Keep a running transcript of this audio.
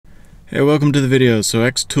Hey, welcome to the video. So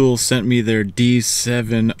XTool sent me their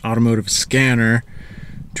D7 automotive scanner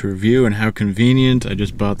to review, and how convenient. I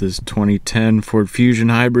just bought this 2010 Ford Fusion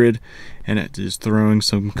hybrid and it is throwing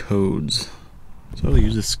some codes. So we'll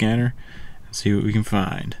use the scanner and see what we can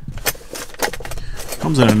find.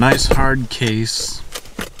 Comes in a nice hard case.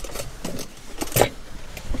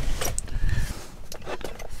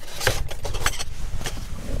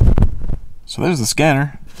 So there's the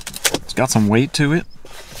scanner. It's got some weight to it.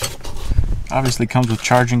 Obviously comes with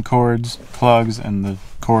charging cords, plugs, and the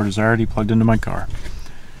cord is already plugged into my car.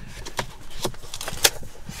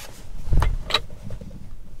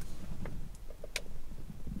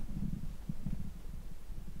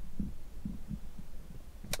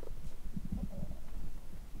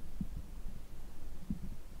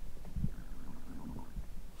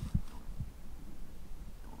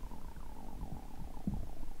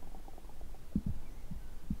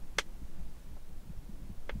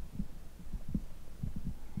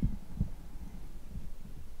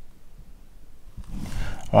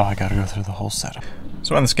 Oh, I gotta go through the whole setup.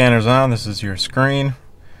 So when the scanner's on, this is your screen.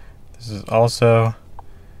 This is also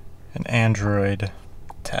an Android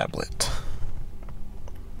tablet.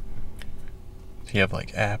 So you have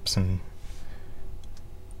like apps and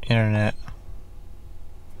internet.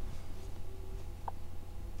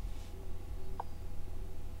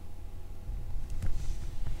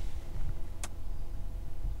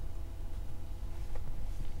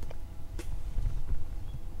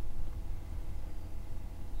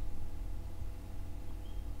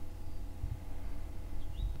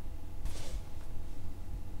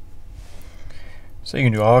 So you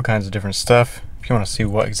can do all kinds of different stuff. If you want to see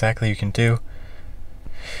what exactly you can do,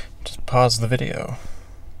 just pause the video.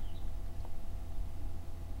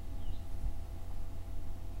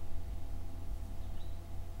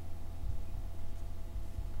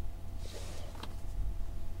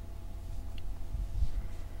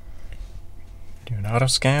 Do an auto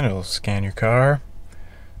scan, it'll scan your car.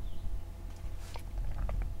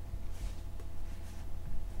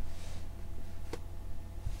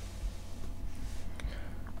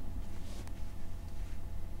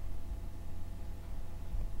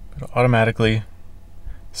 It'll automatically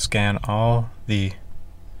scan all the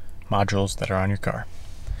modules that are on your car.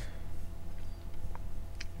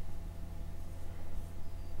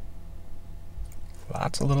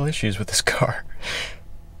 Lots of little issues with this car.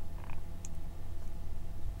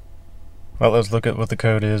 Well, let's look at what the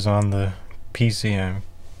code is on the PCM.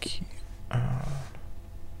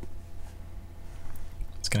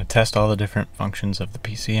 It's going to test all the different functions of the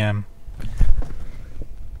PCM.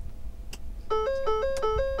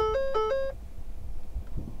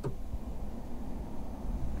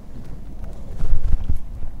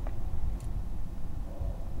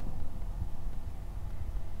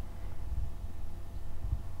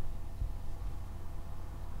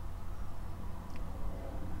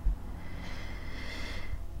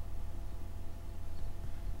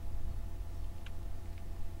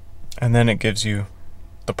 And then it gives you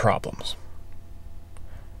the problems.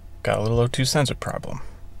 Got a little O2 sensor problem.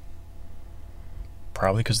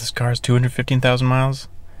 Probably because this car has 215,000 miles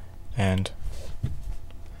and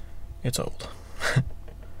it's old. Of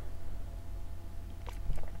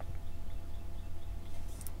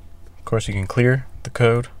course, you can clear the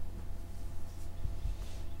code.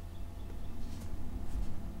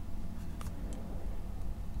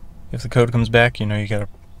 If the code comes back, you know you got a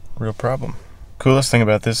real problem. Coolest thing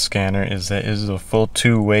about this scanner is that it is a full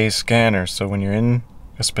two-way scanner. So when you're in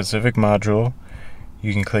a specific module,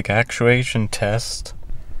 you can click actuation test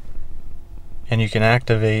and you can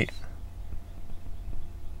activate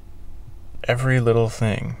every little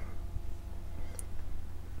thing.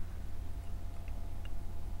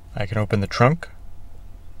 I can open the trunk.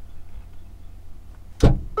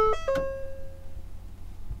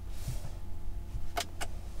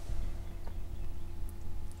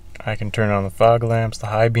 I can turn on the fog lamps, the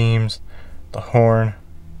high beams, the horn.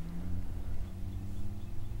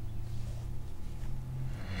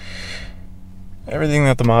 Everything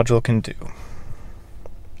that the module can do.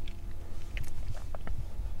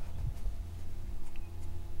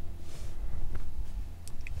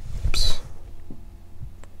 Oops.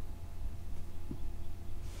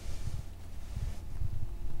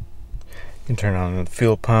 You can turn on the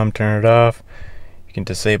fuel pump, turn it off. You can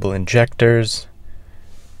disable injectors.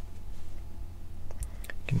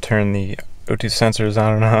 You can turn the O2 sensors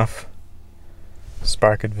on and off,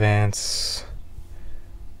 spark advance,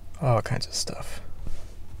 all kinds of stuff.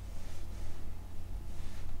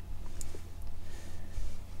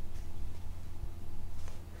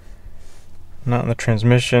 Not in the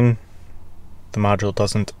transmission. The module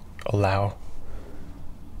doesn't allow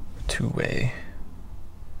two-way.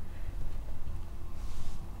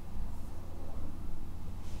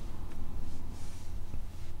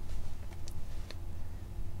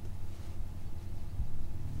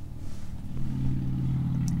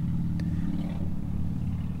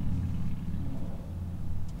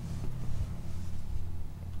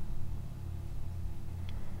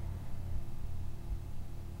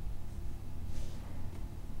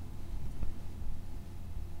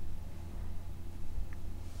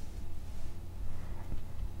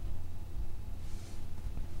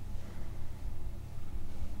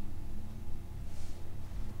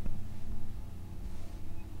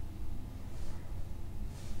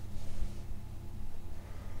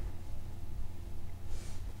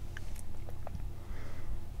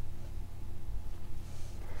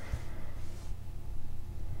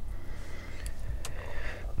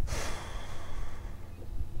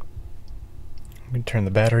 We can turn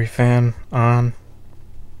the battery fan on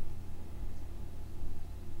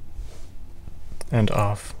and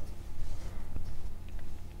off.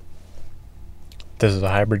 This is a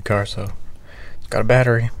hybrid car, so it's got a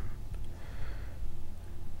battery.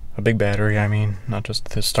 A big battery, I mean, not just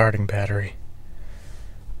the starting battery.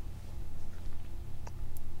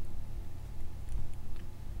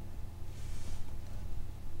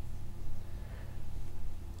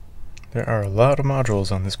 There are a lot of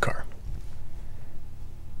modules on this car.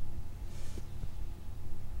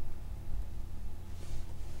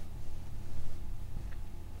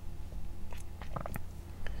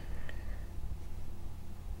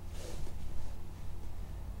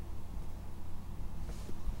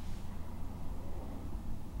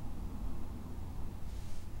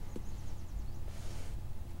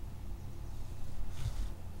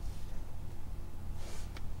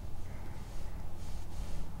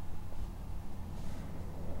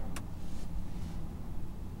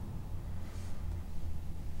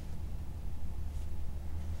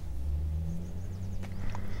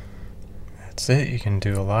 That's it. You can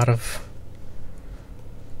do a lot of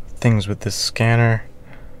things with this scanner.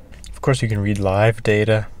 Of course, you can read live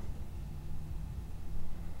data.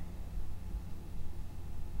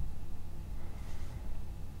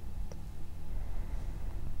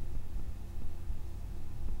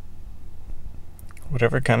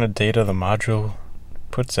 Whatever kind of data the module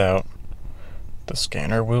puts out, the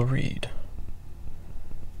scanner will read.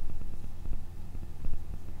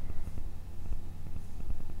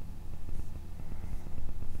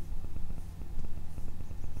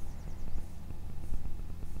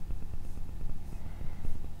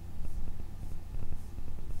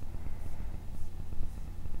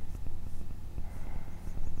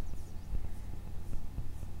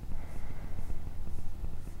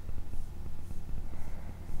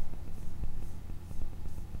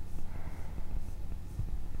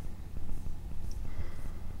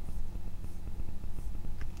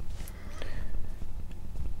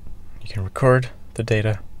 You can record the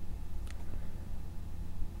data.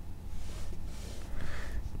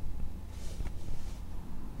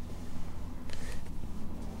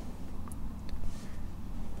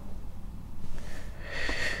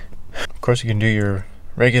 Of course, you can do your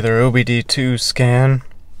regular OBDII scan,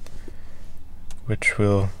 which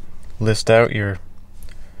will list out your,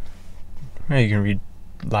 you can read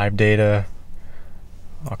live data,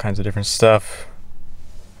 all kinds of different stuff,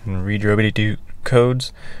 and read your OBDII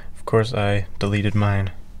codes. Of course, I deleted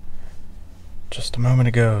mine just a moment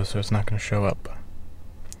ago, so it's not going to show up.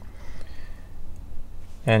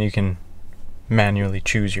 And you can manually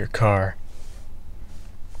choose your car.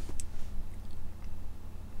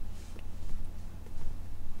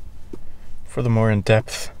 For the more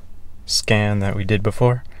in-depth scan that we did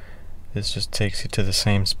before, this just takes you to the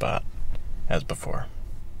same spot as before,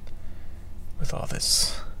 with all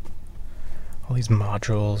these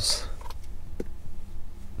modules.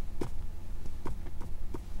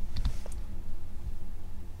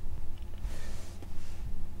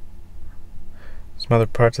 Some other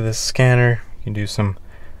parts of this scanner, you can do some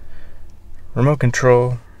remote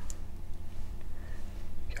control.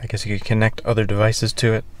 I guess you could connect other devices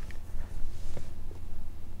to it.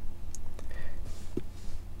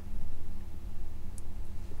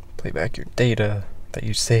 Play back your data that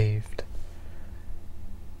you saved.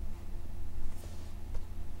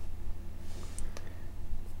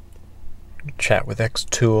 Chat with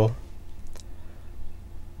XTool.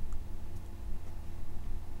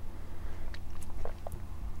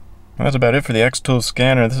 Well, that's about it for the XTool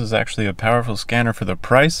scanner. This is actually a powerful scanner for the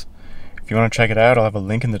price. If you want to check it out, I'll have a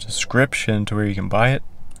link in the description to where you can buy it.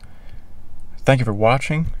 Thank you for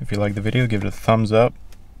watching. If you like the video, give it a thumbs up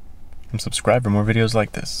and subscribe for more videos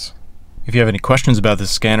like this. If you have any questions about this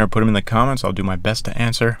scanner, put them in the comments. I'll do my best to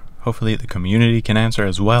answer. Hopefully the community can answer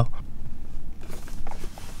as well.